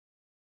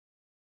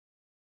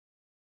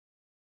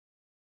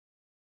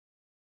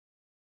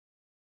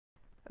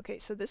Okay,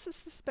 so this is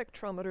the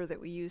spectrometer that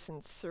we use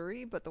in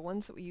Surrey, but the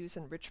ones that we use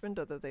in Richmond,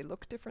 although they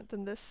look different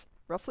than this,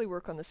 roughly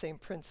work on the same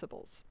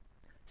principles.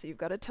 So you've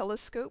got a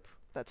telescope,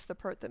 that's the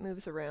part that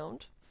moves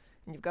around,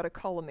 and you've got a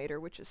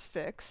collimator, which is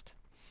fixed,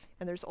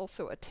 and there's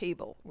also a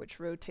table, which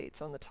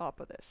rotates on the top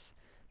of this.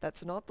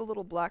 That's not the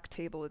little black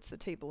table, it's the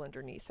table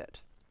underneath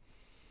it.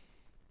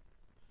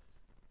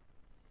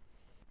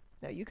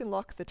 Now you can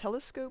lock the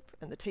telescope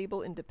and the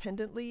table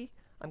independently.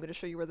 I'm going to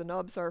show you where the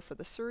knobs are for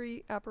the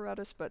Surrey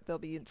apparatus, but they'll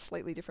be in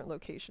slightly different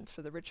locations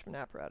for the Richmond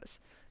apparatus.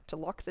 To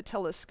lock the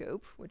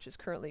telescope, which is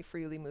currently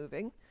freely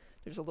moving,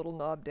 there's a little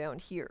knob down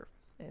here.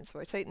 And so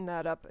I tighten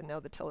that up, and now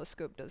the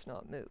telescope does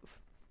not move.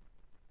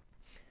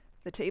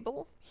 The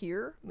table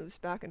here moves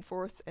back and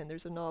forth, and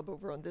there's a knob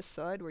over on this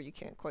side where you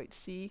can't quite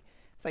see.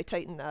 If I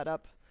tighten that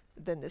up,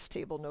 then this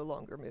table no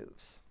longer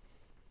moves.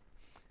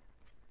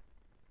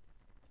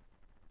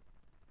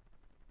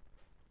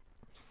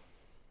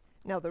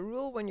 Now the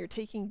rule when you're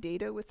taking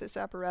data with this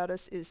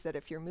apparatus is that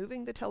if you're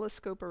moving the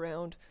telescope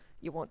around,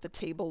 you want the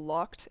table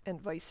locked,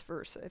 and vice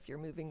versa. If you're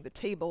moving the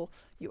table,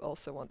 you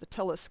also want the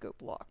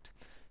telescope locked.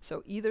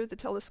 So either the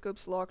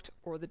telescope's locked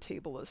or the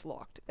table is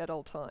locked at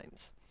all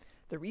times.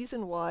 The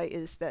reason why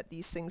is that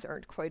these things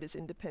aren't quite as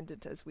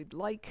independent as we'd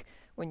like.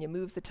 When you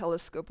move the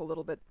telescope a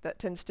little bit, that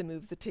tends to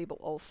move the table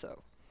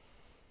also.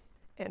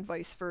 And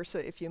vice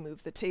versa, if you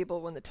move the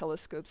table when the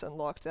telescope's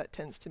unlocked, that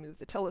tends to move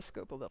the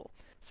telescope a little.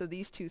 So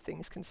these two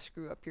things can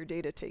screw up your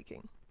data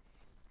taking.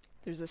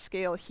 There's a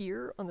scale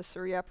here on the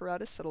Surrey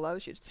apparatus that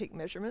allows you to take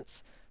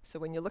measurements. So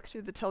when you look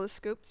through the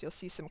telescope, you'll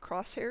see some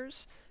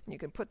crosshairs, and you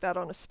can put that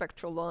on a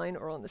spectral line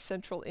or on the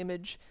central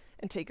image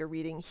and take a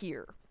reading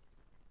here.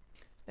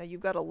 Now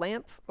you've got a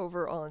lamp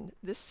over on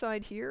this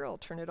side here. I'll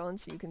turn it on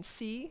so you can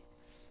see.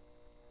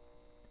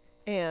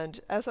 And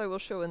as I will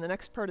show in the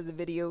next part of the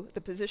video, the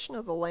position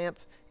of the lamp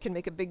can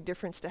make a big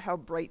difference to how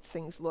bright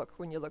things look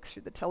when you look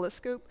through the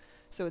telescope.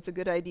 So it's a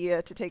good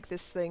idea to take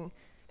this thing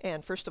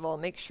and first of all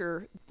make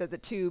sure that the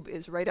tube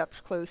is right up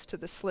close to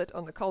the slit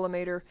on the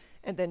collimator,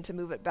 and then to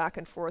move it back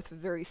and forth with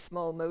very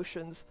small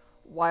motions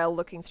while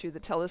looking through the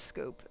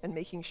telescope and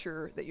making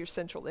sure that your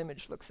central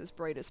image looks as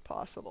bright as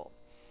possible.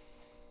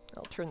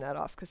 I'll turn that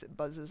off because it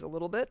buzzes a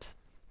little bit.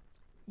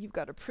 You've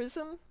got a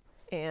prism,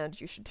 and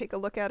you should take a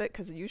look at it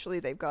because usually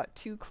they've got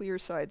two clear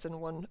sides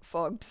and one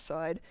fogged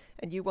side,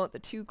 and you want the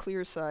two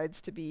clear sides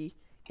to be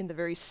in the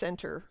very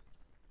center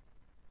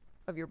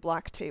of your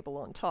black table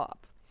on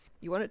top.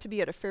 You want it to be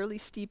at a fairly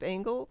steep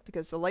angle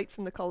because the light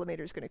from the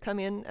collimator is going to come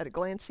in at a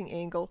glancing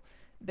angle,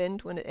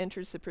 bend when it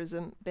enters the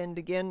prism, bend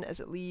again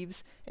as it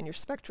leaves, and your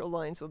spectral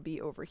lines will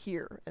be over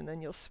here, and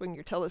then you'll swing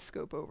your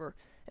telescope over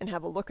and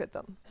have a look at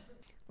them.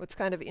 What's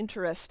kind of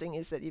interesting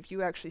is that if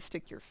you actually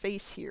stick your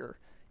face here,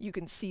 you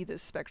can see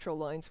those spectral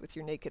lines with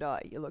your naked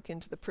eye. You look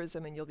into the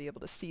prism and you'll be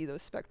able to see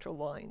those spectral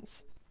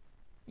lines.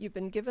 You've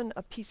been given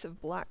a piece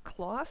of black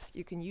cloth.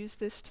 You can use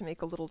this to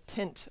make a little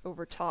tint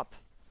over top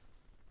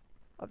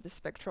of the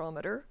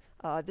spectrometer.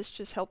 This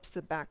just helps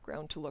the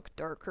background to look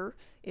darker.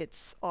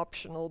 It's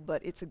optional,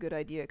 but it's a good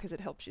idea because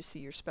it helps you see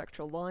your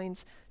spectral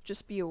lines.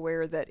 Just be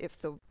aware that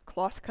if the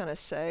cloth kind of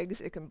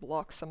sags, it can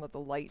block some of the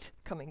light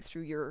coming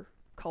through your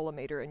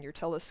collimator and your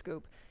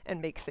telescope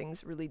and make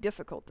things really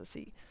difficult to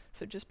see.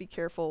 So just be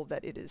careful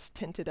that it is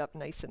tinted up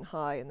nice and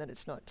high and that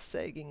it's not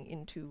sagging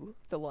into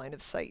the line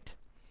of sight.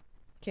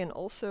 Can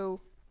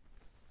also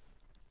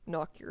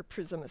knock your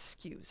prism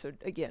askew. So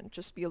again,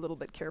 just be a little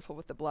bit careful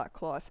with the black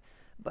cloth,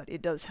 but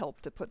it does help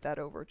to put that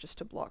over just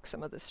to block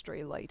some of the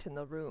stray light in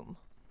the room.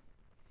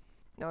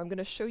 Now I'm going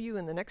to show you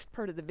in the next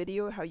part of the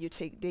video how you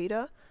take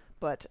data,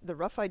 but the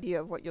rough idea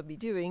of what you'll be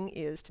doing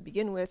is, to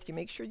begin with, you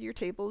make sure your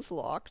table is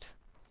locked,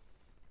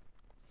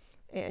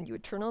 and you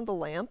would turn on the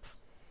lamp,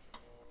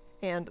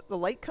 and the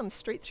light comes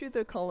straight through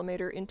the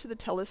collimator into the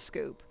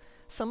telescope.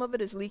 Some of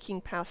it is leaking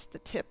past the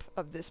tip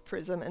of this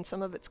prism, and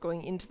some of it's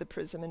going into the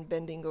prism and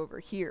bending over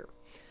here.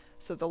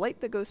 So the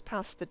light that goes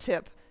past the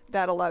tip,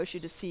 that allows you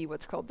to see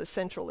what's called the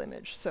central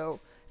image. So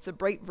it's a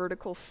bright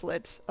vertical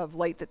slit of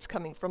light that's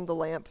coming from the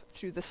lamp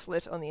through the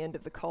slit on the end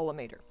of the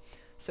collimator.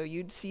 So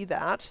you'd see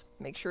that,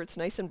 make sure it's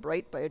nice and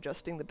bright by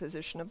adjusting the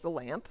position of the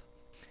lamp,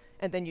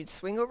 and then you'd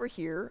swing over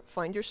here,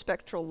 find your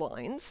spectral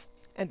lines,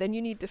 and then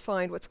you need to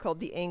find what's called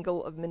the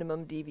angle of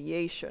minimum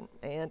deviation.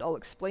 And I'll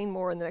explain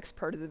more in the next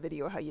part of the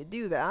video how you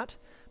do that.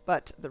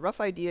 But the rough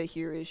idea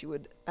here is you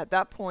would, at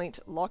that point,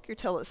 lock your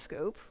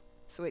telescope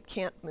so it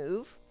can't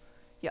move.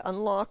 You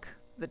unlock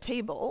the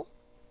table,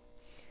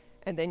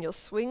 and then you'll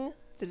swing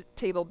the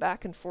table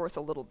back and forth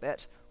a little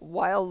bit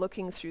while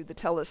looking through the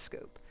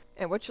telescope.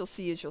 And what you'll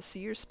see is you'll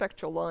see your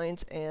spectral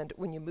lines, and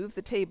when you move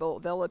the table,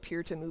 they'll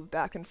appear to move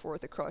back and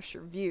forth across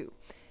your view.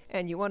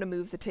 And you want to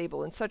move the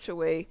table in such a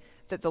way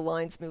that the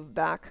lines move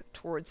back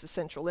towards the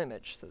central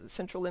image. So the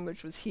central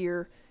image was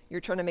here. You're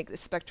trying to make the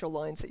spectral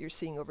lines that you're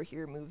seeing over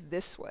here move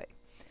this way.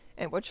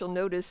 And what you'll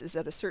notice is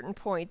at a certain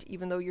point,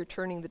 even though you're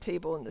turning the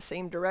table in the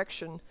same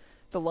direction,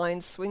 the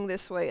lines swing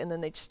this way and then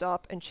they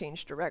stop and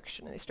change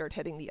direction. And they start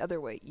heading the other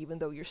way, even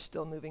though you're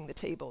still moving the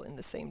table in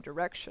the same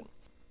direction.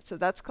 So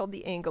that's called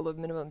the angle of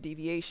minimum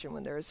deviation,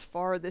 when they're as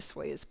far this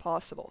way as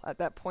possible at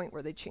that point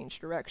where they change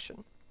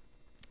direction.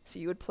 So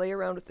you would play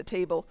around with the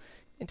table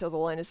until the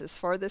line is as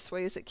far this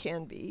way as it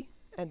can be,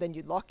 and then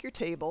you'd lock your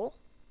table,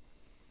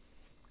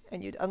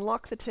 and you'd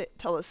unlock the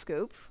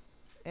telescope,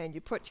 and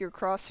you put your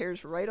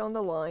crosshairs right on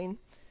the line,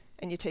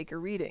 and you take a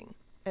reading.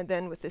 And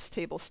then with this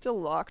table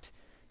still locked,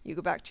 you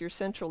go back to your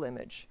central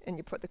image, and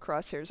you put the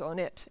crosshairs on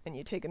it, and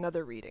you take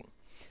another reading.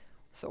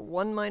 So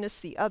one minus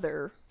the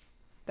other,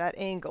 that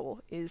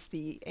angle is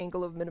the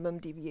angle of minimum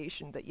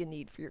deviation that you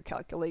need for your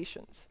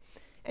calculations.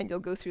 And you'll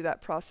go through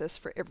that process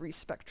for every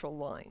spectral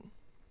line.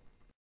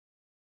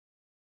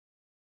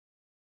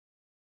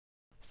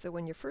 So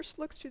when you first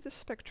look through the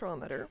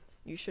spectrometer,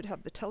 you should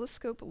have the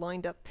telescope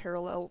lined up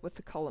parallel with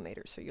the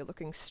collimator, so you're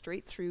looking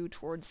straight through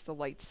towards the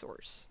light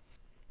source.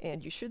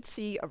 And you should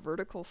see a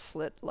vertical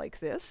slit like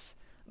this,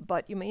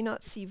 but you may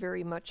not see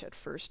very much at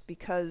first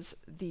because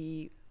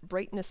the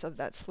brightness of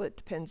that slit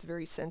depends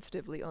very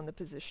sensitively on the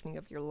positioning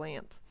of your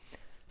lamp.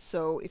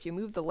 So if you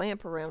move the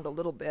lamp around a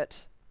little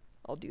bit,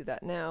 I'll do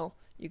that now,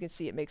 you can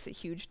see it makes a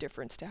huge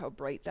difference to how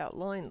bright that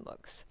line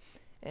looks.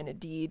 And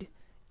indeed,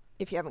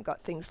 if you haven't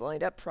got things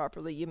lined up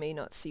properly, you may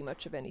not see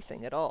much of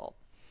anything at all.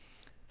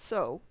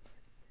 So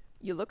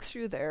you look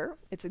through there.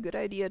 It's a good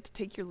idea to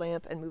take your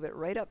lamp and move it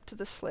right up to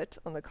the slit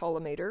on the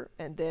collimator,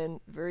 and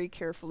then very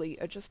carefully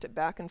adjust it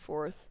back and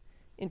forth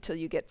until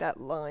you get that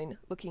line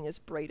looking as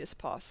bright as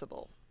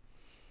possible.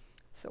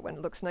 So when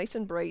it looks nice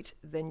and bright,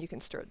 then you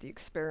can start the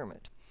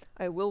experiment.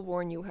 I will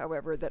warn you,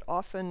 however, that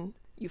often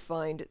you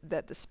find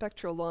that the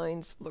spectral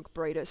lines look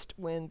brightest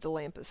when the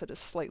lamp is at a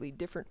slightly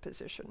different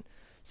position.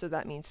 So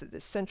that means that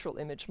the central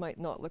image might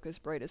not look as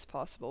bright as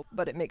possible,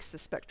 but it makes the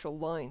spectral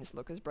lines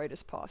look as bright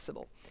as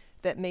possible.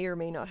 That may or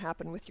may not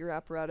happen with your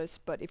apparatus,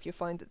 but if you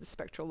find that the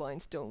spectral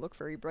lines don't look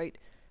very bright,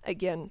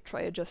 again,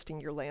 try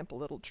adjusting your lamp a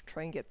little to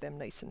try and get them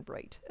nice and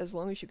bright. As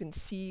long as you can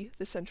see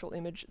the central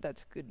image,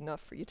 that's good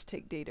enough for you to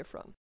take data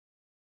from.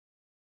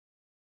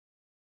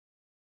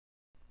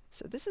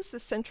 So this is the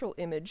central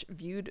image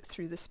viewed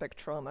through the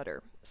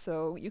spectrometer.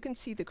 So you can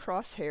see the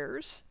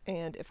crosshairs,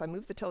 and if I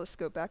move the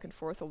telescope back and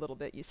forth a little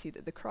bit, you see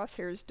that the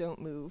crosshairs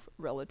don't move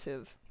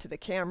relative to the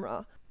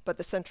camera, but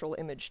the central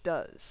image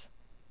does.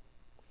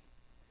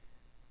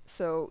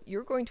 So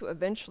you're going to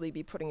eventually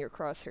be putting your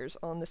crosshairs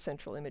on the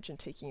central image and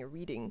taking a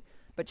reading,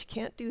 but you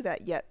can't do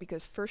that yet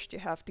because first you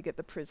have to get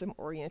the prism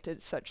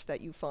oriented such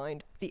that you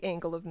find the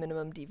angle of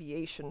minimum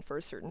deviation for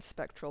a certain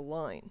spectral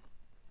line.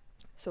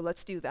 So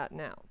let's do that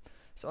now.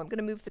 So I'm going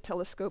to move the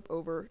telescope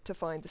over to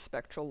find the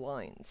spectral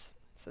lines.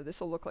 So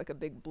this will look like a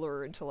big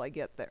blur until I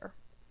get there.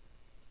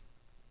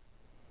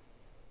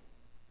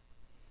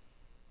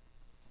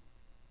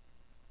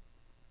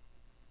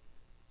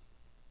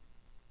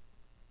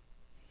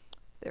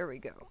 There we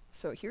go.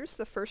 So here's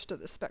the first of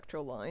the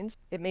spectral lines.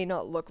 It may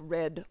not look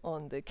red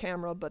on the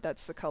camera, but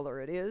that's the color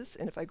it is.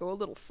 And if I go a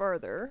little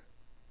farther,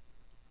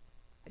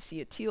 I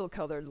see a teal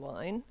colored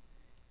line,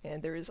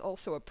 and there is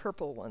also a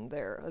purple one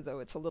there, although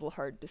it's a little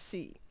hard to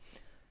see.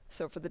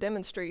 So for the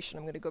demonstration,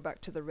 I'm going to go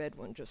back to the red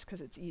one just because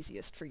it's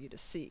easiest for you to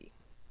see.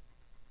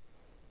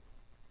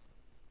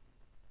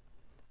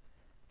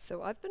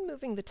 So I've been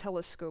moving the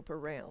telescope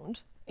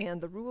around, and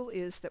the rule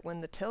is that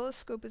when the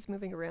telescope is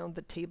moving around,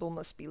 the table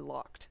must be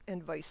locked,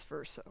 and vice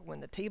versa. When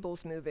the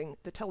table's moving,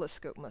 the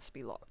telescope must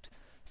be locked.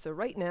 So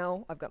right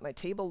now, I've got my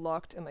table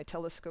locked and my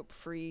telescope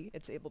free.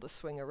 It's able to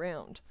swing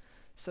around.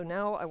 So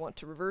now I want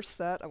to reverse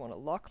that. I want to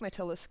lock my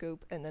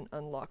telescope and then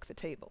unlock the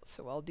table.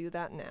 So I'll do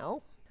that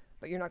now,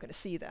 but you're not going to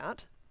see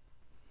that.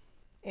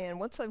 And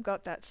once I've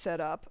got that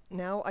set up,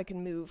 now I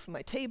can move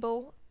my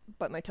table,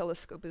 but my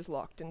telescope is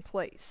locked in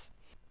place.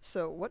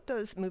 So what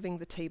does moving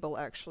the table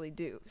actually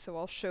do? So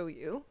I'll show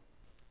you.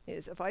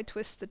 Is if I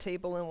twist the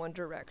table in one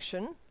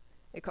direction,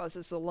 it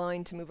causes the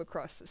line to move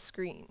across the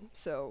screen.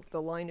 So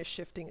the line is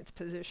shifting its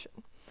position.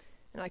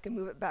 And I can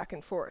move it back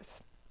and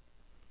forth.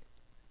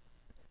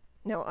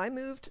 Now I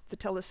moved the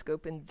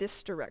telescope in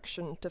this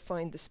direction to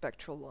find the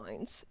spectral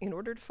lines. In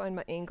order to find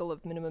my angle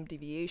of minimum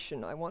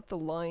deviation, I want the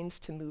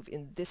lines to move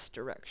in this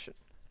direction,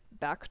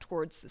 back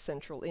towards the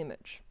central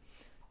image.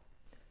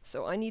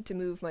 So I need to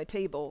move my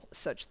table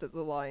such that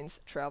the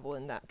lines travel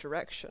in that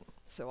direction.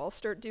 So I'll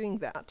start doing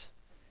that.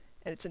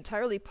 And it's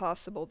entirely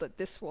possible that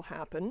this will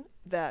happen,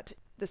 that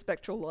the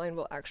spectral line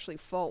will actually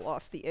fall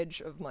off the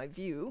edge of my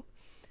view.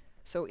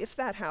 So if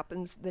that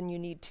happens, then you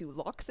need to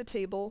lock the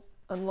table,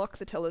 unlock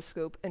the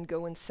telescope, and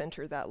go and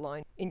center that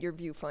line in your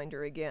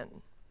viewfinder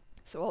again.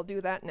 So I'll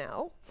do that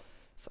now.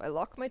 So I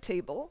lock my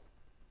table,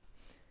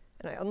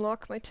 and I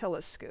unlock my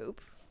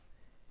telescope,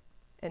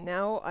 and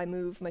now I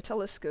move my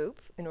telescope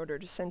in order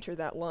to center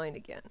that line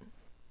again.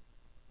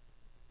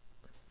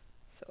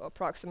 So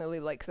approximately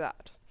like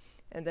that.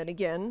 And then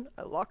again,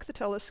 I lock the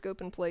telescope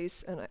in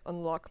place and I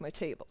unlock my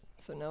table.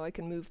 So now I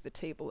can move the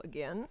table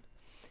again.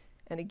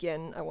 And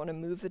again, I want to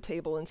move the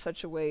table in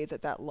such a way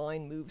that that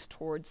line moves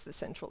towards the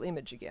central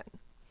image again.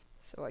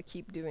 So I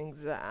keep doing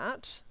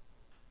that.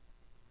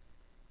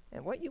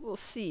 And what you will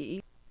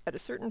see At a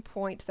certain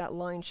point, that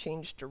line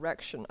changed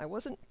direction. I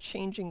wasn't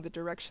changing the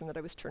direction that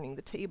I was turning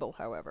the table,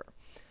 however.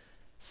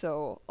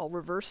 So I'll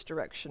reverse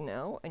direction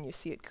now, and you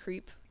see it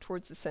creep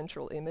towards the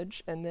central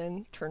image and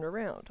then turn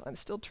around. I'm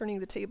still turning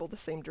the table the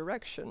same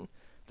direction.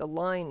 The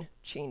line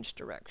changed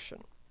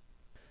direction.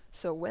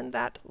 So when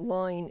that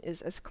line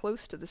is as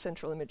close to the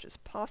central image as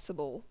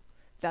possible,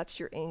 that's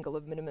your angle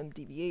of minimum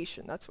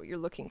deviation. That's what you're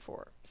looking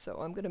for. So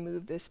I'm going to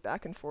move this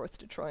back and forth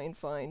to try and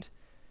find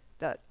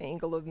that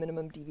angle of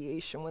minimum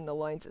deviation when the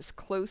line's as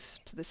close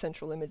to the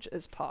central image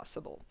as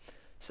possible.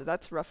 So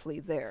that's roughly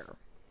there.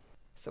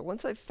 So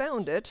once I've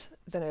found it,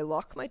 then I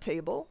lock my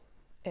table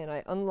and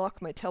I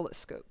unlock my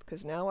telescope,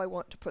 because now I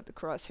want to put the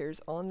crosshairs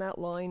on that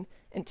line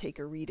and take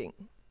a reading.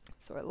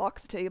 So I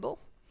lock the table,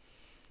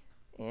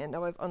 and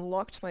now I've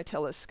unlocked my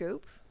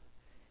telescope,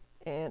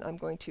 and I'm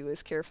going to,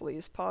 as carefully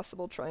as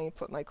possible, try and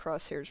put my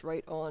crosshairs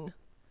right on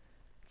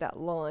that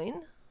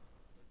line.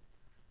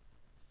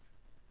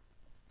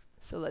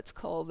 So let's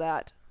call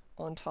that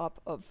on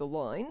top of the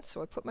line.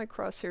 So I put my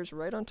crosshairs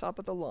right on top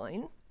of the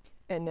line,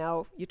 and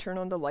now you turn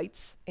on the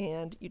lights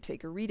and you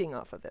take a reading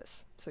off of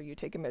this. So you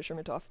take a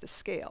measurement off the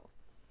scale.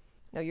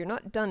 Now you're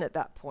not done at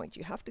that point.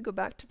 You have to go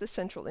back to the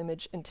central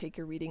image and take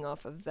a reading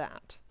off of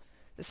that.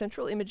 The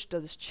central image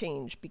does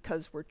change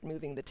because we're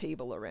moving the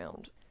table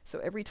around. So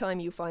every time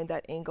you find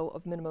that angle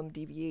of minimum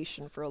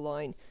deviation for a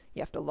line,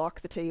 you have to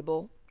lock the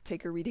table,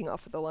 take a reading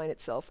off of the line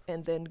itself,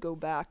 and then go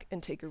back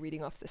and take a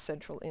reading off the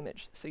central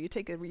image. So you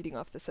take a reading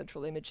off the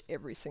central image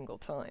every single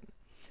time.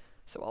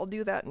 So I'll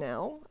do that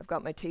now. I've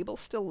got my table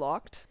still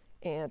locked,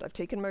 and I've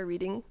taken my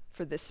reading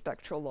for this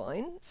spectral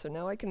line. So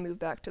now I can move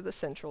back to the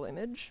central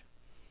image.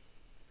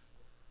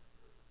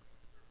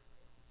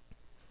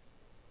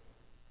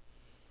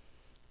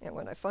 And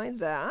when I find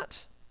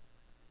that,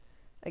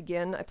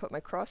 again, I put my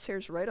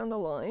crosshairs right on the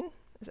line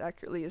as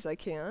accurately as I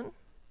can.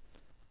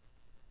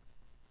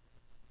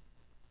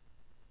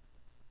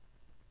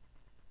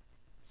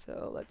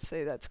 So let's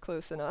say that's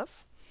close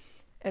enough.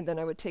 And then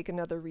I would take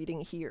another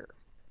reading here.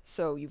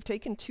 So you've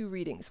taken two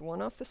readings,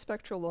 one off the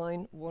spectral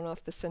line, one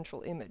off the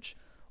central image.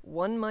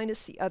 One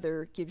minus the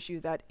other gives you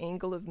that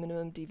angle of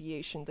minimum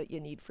deviation that you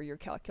need for your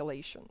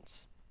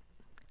calculations.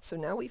 So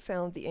now we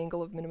found the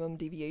angle of minimum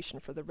deviation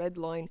for the red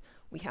line.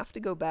 We have to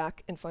go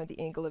back and find the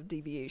angle of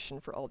deviation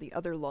for all the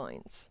other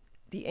lines.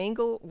 The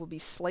angle will be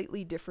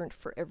slightly different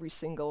for every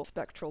single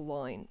spectral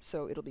line.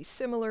 So it'll be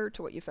similar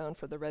to what you found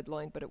for the red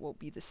line, but it won't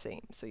be the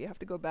same. So you have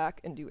to go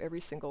back and do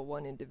every single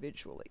one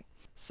individually.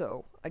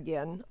 So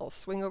again, I'll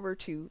swing over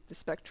to the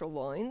spectral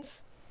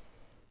lines.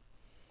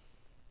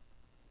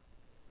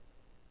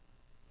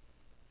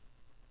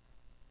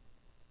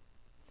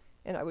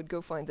 And I would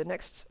go find the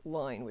next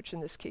line, which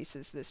in this case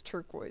is this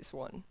turquoise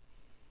one.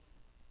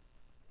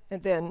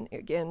 And then,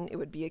 again, it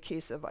would be a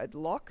case of I'd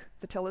lock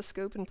the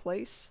telescope in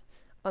place,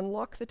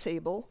 unlock the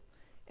table,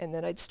 and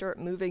then I'd start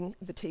moving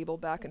the table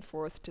back and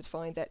forth to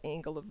find that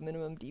angle of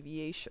minimum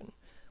deviation,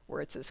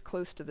 where it's as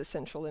close to the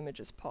central image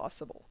as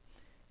possible.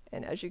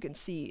 And as you can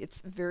see,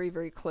 it's very,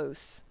 very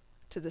close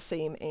to the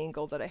same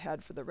angle that I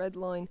had for the red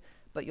line,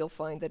 but you'll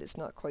find that it's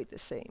not quite the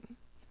same.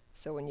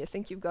 So when you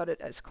think you've got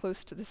it as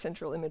close to the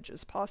central image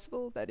as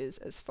possible, that is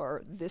as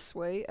far this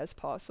way as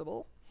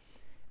possible,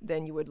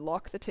 then you would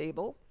lock the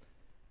table,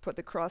 put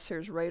the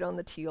crosshairs right on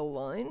the teal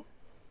line.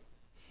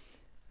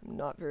 I'm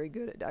not very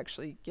good at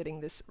actually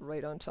getting this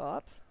right on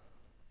top.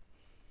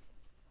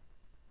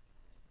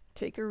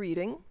 Take a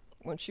reading.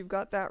 Once you've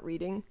got that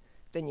reading,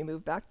 then you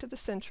move back to the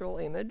central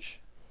image,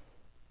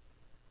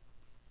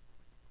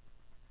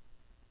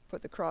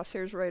 put the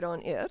crosshairs right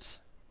on it,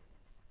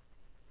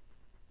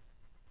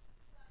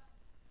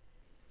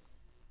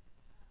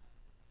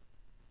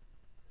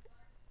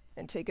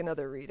 and take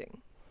another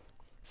reading.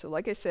 So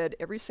like I said,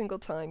 every single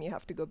time you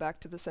have to go back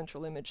to the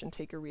central image and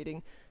take a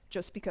reading,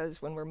 just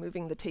because when we're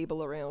moving the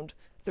table around,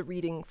 the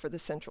reading for the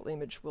central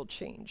image will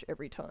change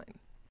every time.